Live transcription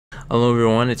Hello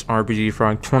everyone, it's RPG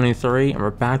Frog 23 and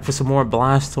we're back for some more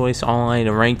Blastoise online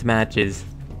ranked matches.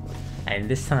 And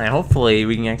this time, hopefully,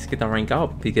 we can actually get the rank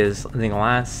up because I think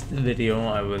last video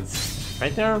I was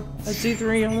right there at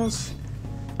C3 almost.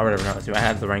 Or whatever, no, I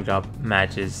had the ranked up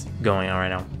matches going on right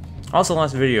now. Also,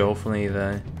 last video, hopefully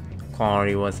the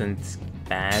quality wasn't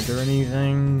bad or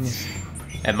anything.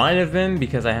 It might have been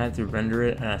because I had to render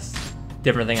it as a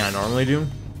different thing I normally do.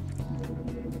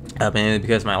 Mainly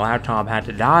because my laptop had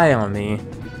to die on me.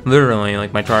 Literally,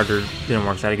 like my charger didn't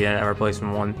work, so I had to get a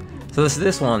replacement one. So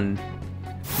this part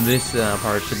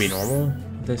should be normal,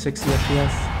 the 60 FPS.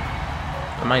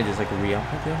 I might just like re-up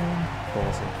at the other one. But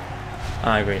we'll see.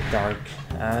 Great, dark.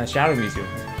 Shadow Mewtwo.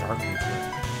 Dark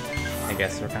Mewtwo. I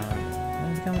guess they're kind of the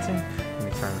same. Let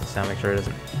me turn this down, make sure it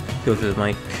doesn't go through the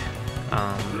mic.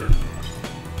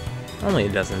 Only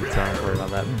it doesn't, so don't worry about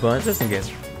that. But just in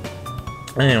case.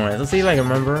 Anyways, let's see if I can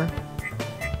remember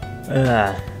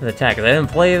the attack. I didn't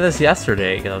play this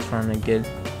yesterday because I was trying to get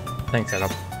things set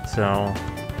up. So,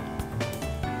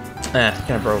 kind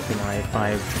of broke my if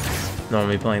I'm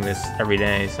normally playing this every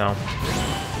day. So,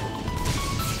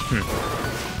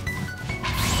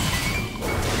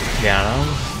 got him.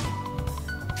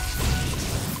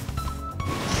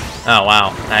 Oh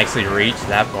wow! I actually reached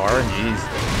that far. Jeez.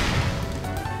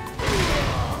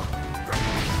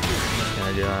 Just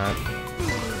gonna do that.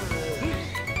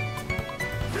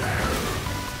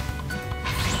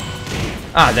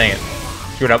 Ah, dang it.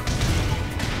 Screw it up.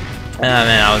 Ah,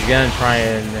 man, I was gonna try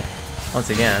and once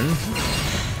again.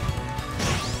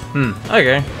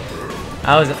 Okay.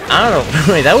 I don't know.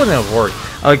 Wait, that wouldn't have worked.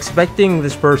 I was expecting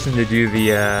this person to do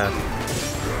the,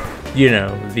 you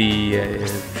know, the,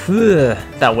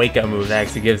 that wake up move that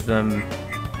actually gives them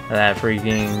that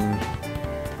freaking,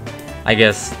 I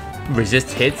guess,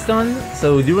 resist hit stun.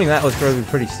 So doing that was probably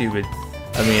pretty stupid.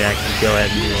 I mean, actually go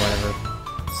ahead and do whatever.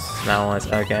 Now let's,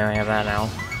 okay, I have that now.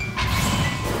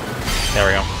 There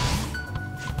we go.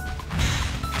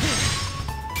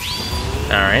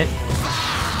 Alright.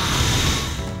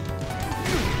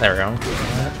 There we go.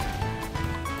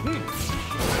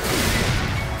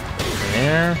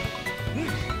 There.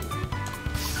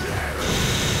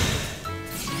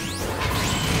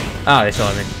 Oh, they still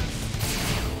have me.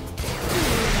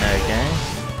 Okay.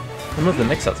 Remove the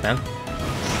mix-ups, man.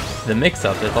 The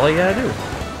mix-ups, that's all you gotta do.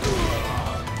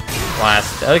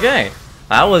 Blast. Okay,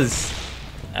 that was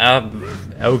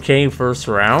okay first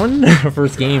round,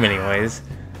 first game anyways.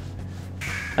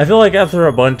 I feel like after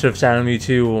a bunch of Shadow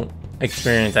Mewtwo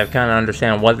experience, I've kind of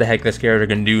understand what the heck this character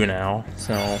can do now,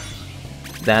 so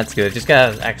that's good. Just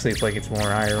gotta actually play against more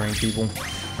higher ranked people.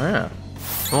 Yeah,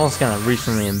 I'm also kind of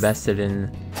recently invested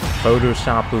in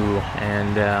Photoshop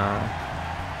and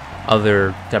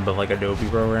other type of like Adobe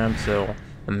programs, so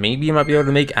maybe you might be able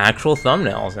to make actual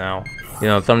thumbnails now. You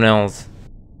know, thumbnails,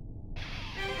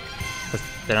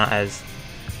 they're not as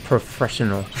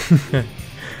professional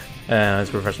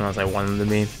as I want them to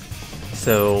be.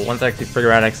 So once I actually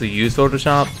figure out actually use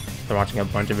Photoshop, after watching a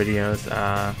bunch of videos,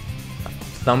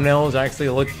 thumbnails actually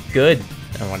look good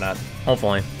and whatnot.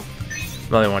 Hopefully,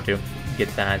 really want to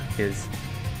get that because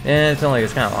I feel like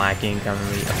it's kind of lacking kind of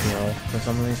the appeal for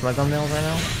some of these my thumbnails right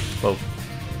now. Whoa,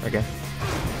 okay.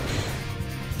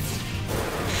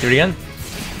 Do it again.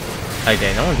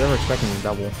 Okay, no one's ever expecting a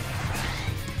double.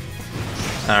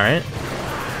 Alright.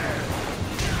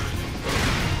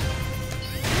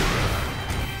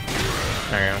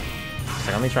 There we go. So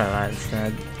let me try that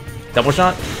instead. Double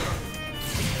shot?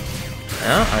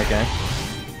 Oh, okay.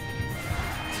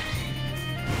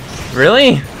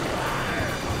 Really?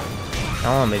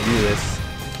 Don't let me do this.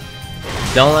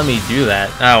 Don't let me do that.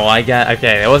 Oh, well, I got...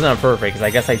 Okay, it wasn't perfect, because I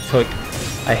guess I took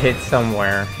a hit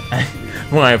somewhere.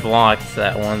 When I blocked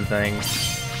that one thing.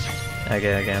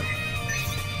 Okay.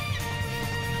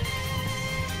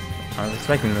 I was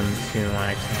expecting them to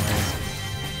actually.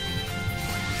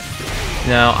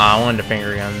 No, I wanted to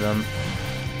finger gun them.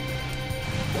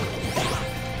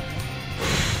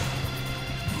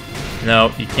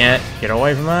 No, you can't get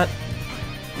away from that.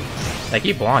 They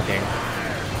keep blocking.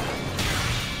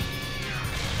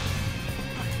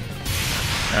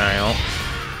 Alright, well.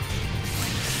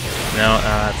 No,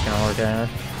 that's gonna work out.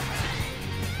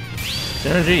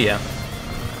 Synergy, yeah.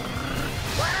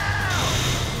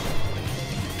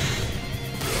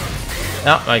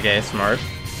 Oh, okay, smart.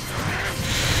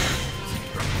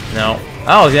 No.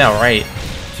 Oh, yeah, right.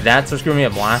 That's what screwed me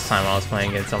up last time I was playing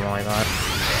against someone like that.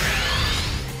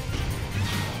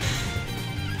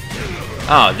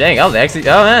 Oh, dang. Oh, they actually.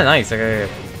 Oh, man, nice. Okay.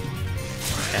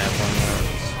 Have one more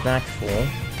stack full.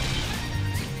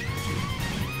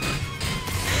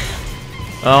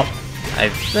 Oh, I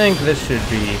think this should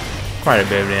be quite a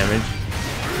bit of damage.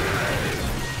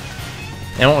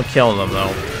 It won't kill them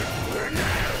though.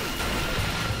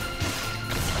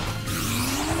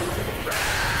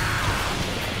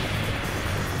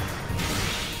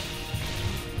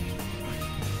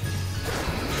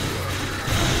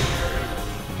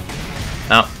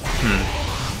 Oh,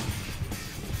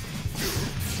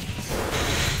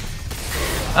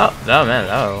 Oh man,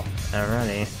 oh,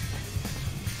 alrighty.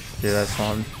 Do this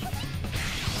one.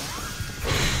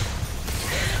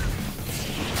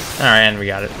 Alright, and we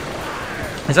got it.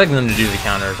 I expecting them to do the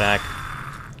counter attack.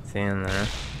 See in there.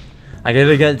 I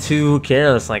gotta get too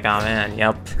careless, like, oh man,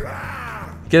 yep.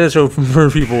 Get this for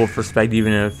people with perspective,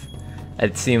 even if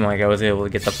it seemed like I was able to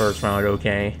get the first round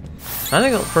okay. I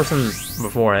think the person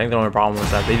before, I think the only problem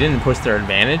was that they didn't push their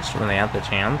advantage when they had the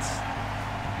chance.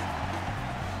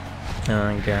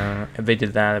 And if they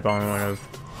did that, they probably would have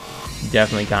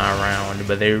definitely gone around.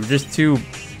 But they were just too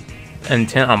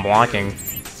intent on blocking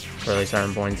for really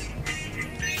certain points.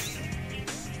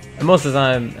 And most of the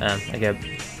time, I get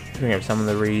picking up some of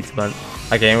the reads, but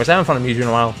okay, I was having fun with Mewtwo in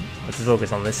a while. Let's just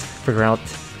focus on this. Figure out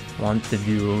what to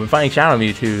do. We're fighting Shadow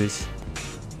Mewtwo's.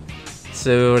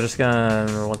 So we're just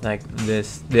gonna what like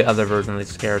the other version of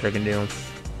this character can do.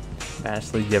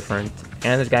 Vastly different.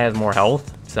 And this guy has more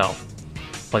health, so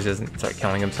plus he doesn't start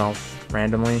killing himself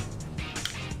randomly.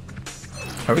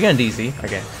 Are we gonna DC?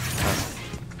 Okay.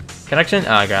 Connection?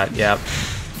 Oh god, yep.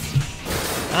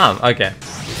 Oh, okay.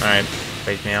 Alright.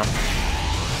 Fake me out.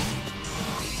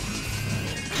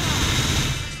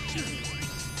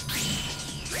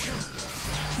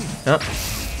 Oh.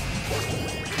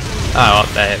 Oh,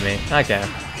 that hit me. Okay.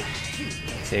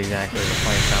 See exactly the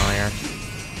play style here.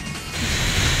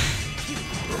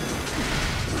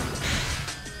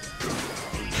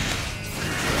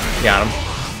 Got him.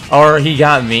 Or he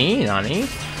got me? Nani?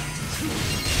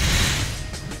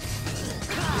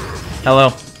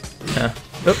 Hello.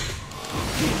 Oop.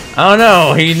 Oh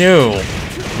no, he knew.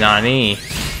 Nani.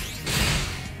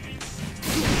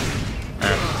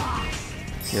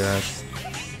 See this.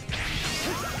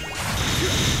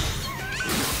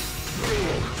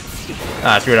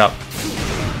 Ah, screw it up.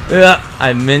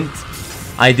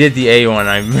 I did the A one.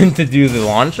 I meant to do the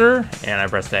launcher, and I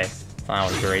pressed A.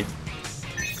 That was great.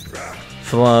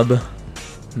 Flub.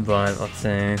 But, let's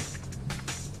see.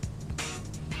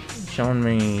 Showing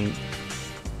me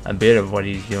a bit of what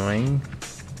he's doing.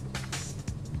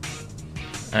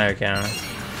 Okay.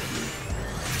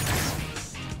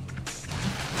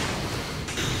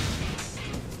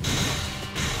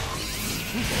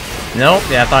 Nope,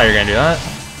 yeah, I thought you were gonna do that.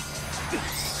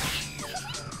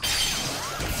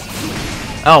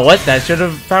 Oh, what? That should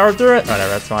have powered through it? Whatever,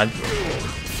 that's fine.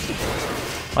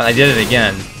 Well, I did it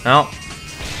again. Oh,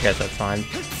 I guess that's fine.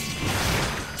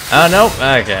 Oh, nope.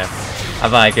 Okay. I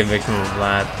thought I could mix them with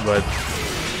that, but...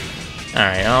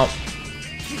 Alright, oh.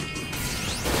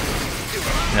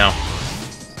 No.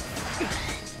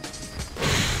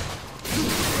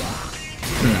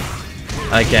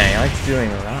 Okay, I like doing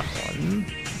that one.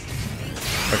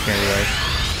 What can I do this?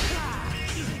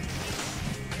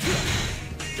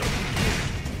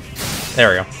 There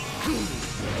we go.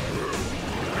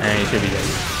 And he should be dead.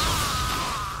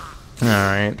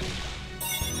 Alright.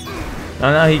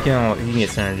 Oh, now he can get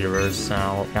synergy burst, so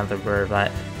I'll count the bird,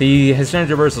 but his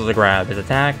synergy burst is a grab. His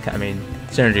attack, I mean,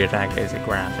 synergy attack is a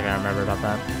grab. I gotta remember about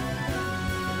that.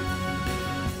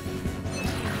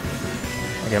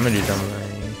 Okay, I'm gonna do something. I'm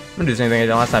gonna do the same thing I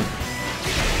did last time.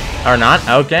 Or not?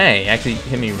 Okay, actually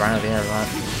hit me right at the end of that.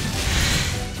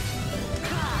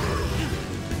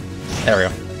 There we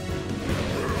go.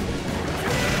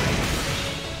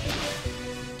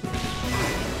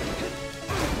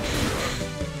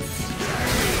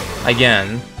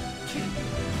 Again.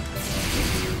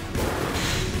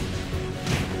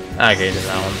 Okay, did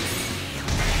that one.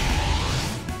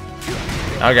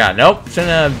 Oh god, nope. Shouldn't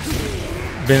have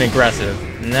been aggressive.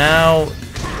 Now,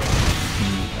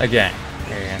 again.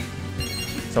 Okay.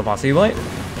 So possibly.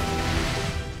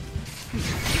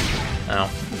 Oh.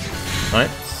 What?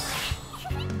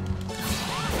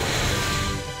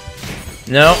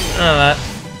 No, none of that.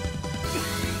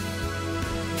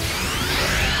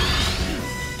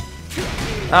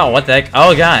 Oh, what the heck?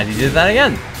 Oh god, he did that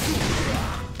again.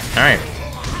 Alright.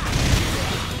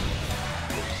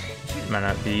 Might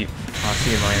not be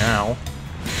possible right now.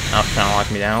 Oh, trying to lock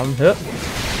me down.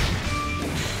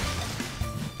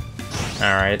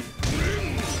 Alright.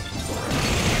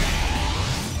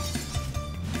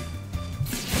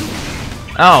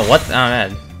 Oh, what? Oh,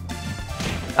 man.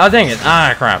 Oh, dang it.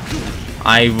 Ah, crap.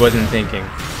 I wasn't thinking.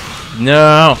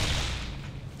 No!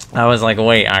 I was like,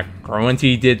 wait, once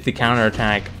he did the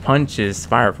counterattack punches,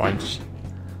 fire punch,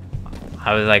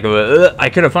 I was like, I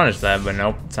could have punished that, but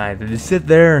nope. Decided to just sit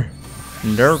there.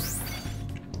 Derp.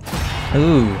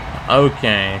 Ooh,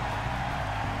 okay.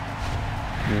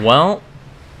 Well,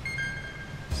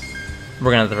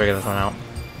 we're gonna have to figure this one out.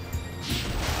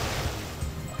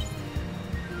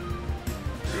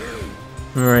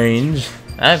 Range.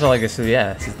 I feel like this is,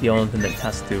 yeah, this is the ultimate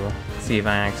test to see if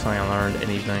I actually learned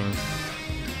anything.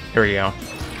 Here we go.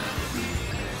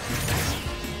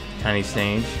 Tiny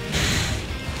stage.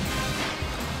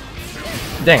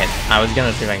 Dang it. I was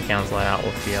gonna see if I can cancel it out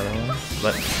with the other one,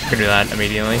 but could do that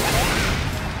immediately.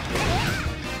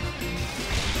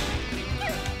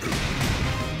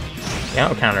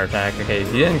 Yeah, counterattack. Okay,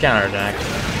 he didn't counterattack.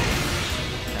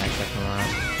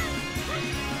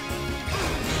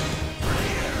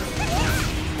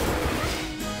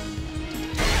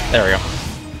 There we go.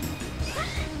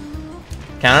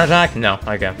 Counterattack? No,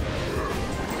 okay.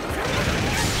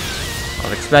 I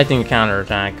was expecting a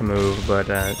counterattack move, but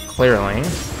clearly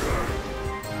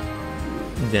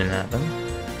didn't happen.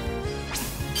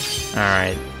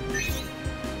 Alright.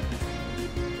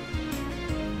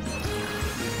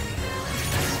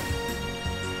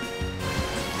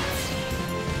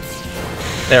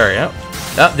 There we go.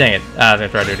 Oh, dang it. I was gonna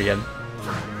try to do it again.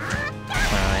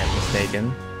 I am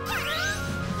mistaken.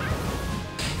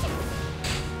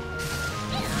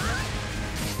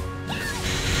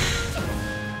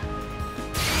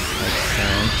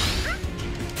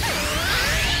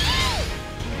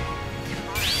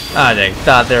 Ah, dang.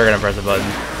 Thought they were gonna press a button.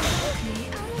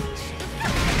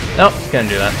 Nope, couldn't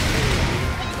do that.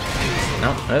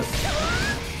 Nope.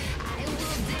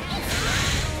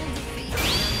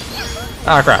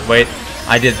 Ah, crap. Wait.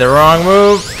 I did the wrong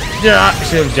move. Yeah,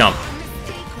 should have jumped.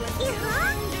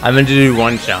 I meant to do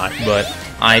one shot, but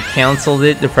I canceled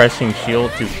it, depressing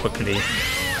shield too quickly.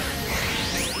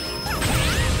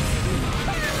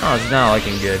 Oh, it's not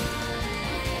looking good.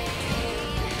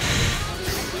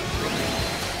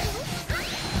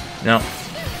 No.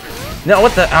 No,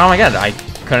 what the? Oh my god, I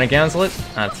couldn't cancel it?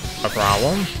 That's a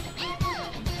problem.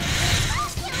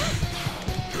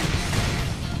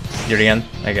 Do it again?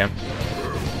 Okay.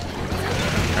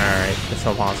 Alright, it's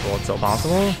so possible, it's so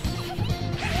possible.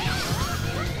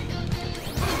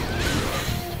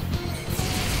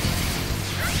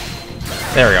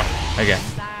 There we go. Okay.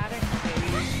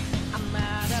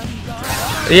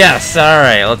 Yes,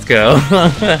 alright, let's go.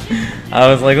 I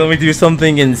was like, let me do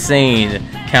something insane.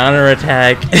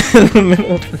 Counterattack in the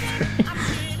middle of the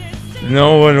screen.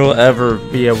 No one will ever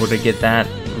be able to get that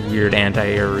weird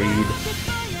anti-air read.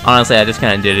 Honestly, I just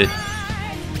kind of did it.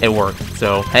 It worked,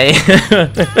 so hey.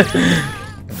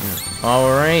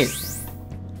 Alright.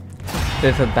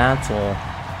 Fifth battle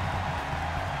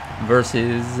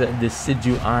versus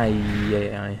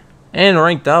Decidueye. And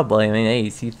ranked up, I mean, hey,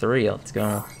 C3, let's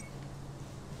go.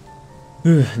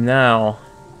 Now,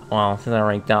 well, since I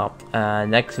ranked up,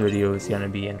 next video is gonna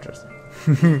be interesting.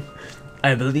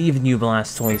 I believe new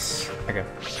Blastoise. Okay.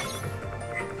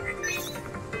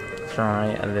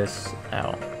 Try this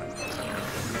out.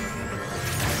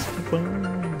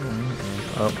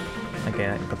 Oh,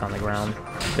 okay, I can put on the ground.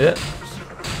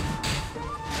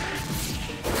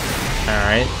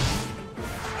 Alright.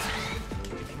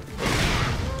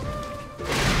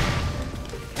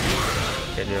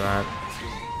 Okay, do that.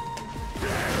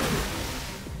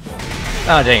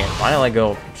 Oh, dang it. Why did I let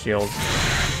go of shield?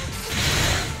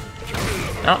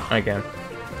 Oh, okay.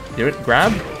 Do it.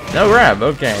 Grab? No grab.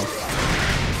 Okay.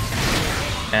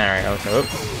 Alright, okay.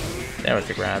 Oops. That was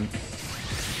the grab.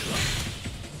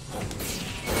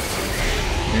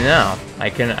 No. I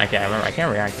can't remember. I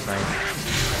can't react to things.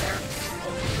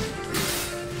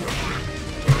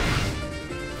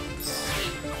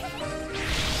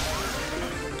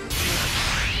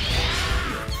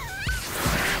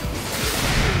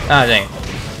 Ah, dang.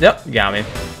 Yep, got me.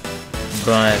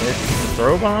 But it's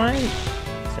throw behind?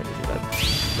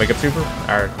 Wake up super?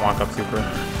 Or walk up super?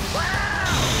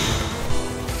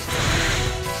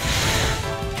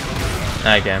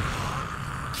 Okay.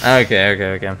 Okay.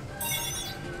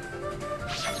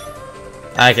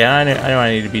 Okay, I know what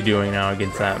I need to be doing now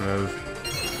against that move.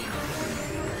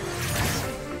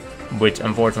 Which,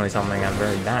 unfortunately, is something I'm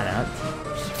very bad at.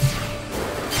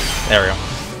 There we go.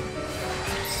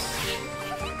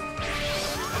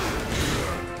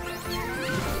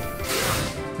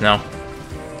 No.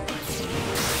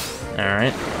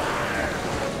 Alright.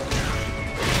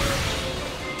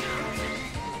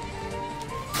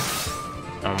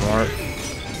 No more.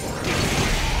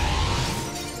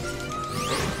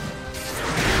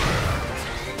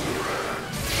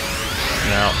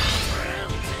 No.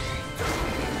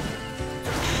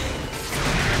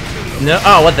 No.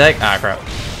 Oh, what the heck? Ah, crap.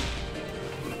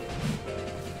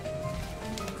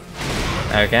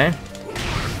 Okay.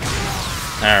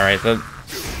 Alright, so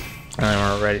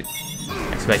we're ready.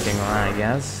 Expecting that, I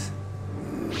guess.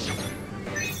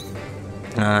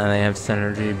 They have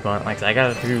synergy, but like I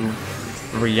gotta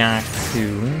react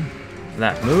to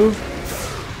that move.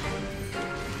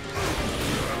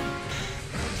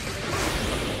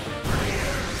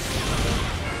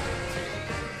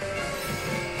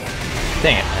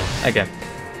 Dang it, man. Okay.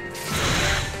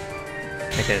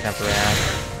 Okay, have to react.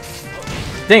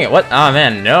 Dang it, what? Oh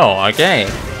man, no, okay.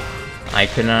 I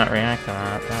could not react to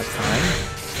that time.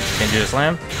 Can you do a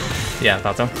slam? Yeah, I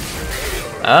thought so.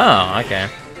 Oh, okay.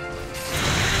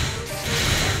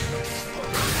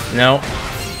 No.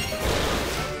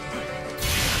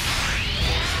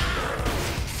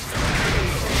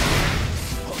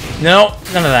 No,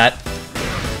 none of that.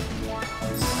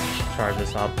 Charge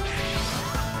this up.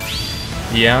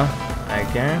 Yeah,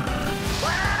 okay.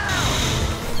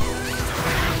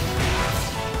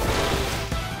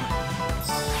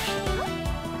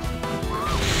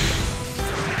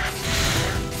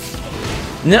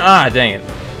 No, dang it.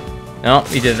 No,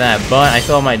 he did that, but I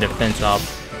still have my defense up.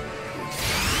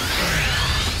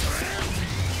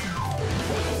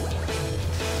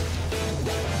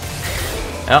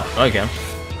 Oh, okay.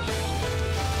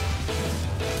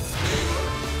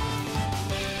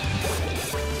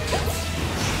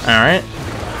 Alright.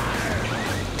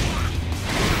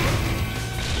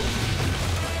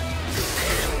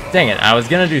 Dang it, I was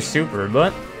gonna do super,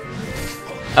 but...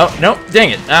 Oh, no,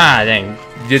 dang it. Dang.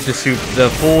 Did the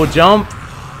full jump.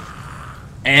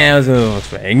 And I was almost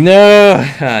fake. No!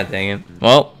 Dang it.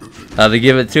 Well, they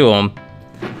give it to him.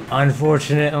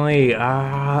 Unfortunately,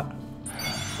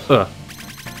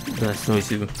 That's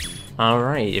noisy.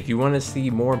 Alright, if you want to see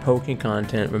more Pokken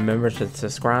content, remember to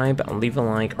subscribe, leave a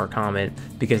like, or comment,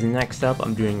 because next up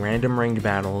I'm doing random ringed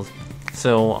battles.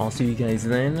 So, I'll see you guys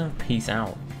then. Peace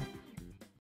out.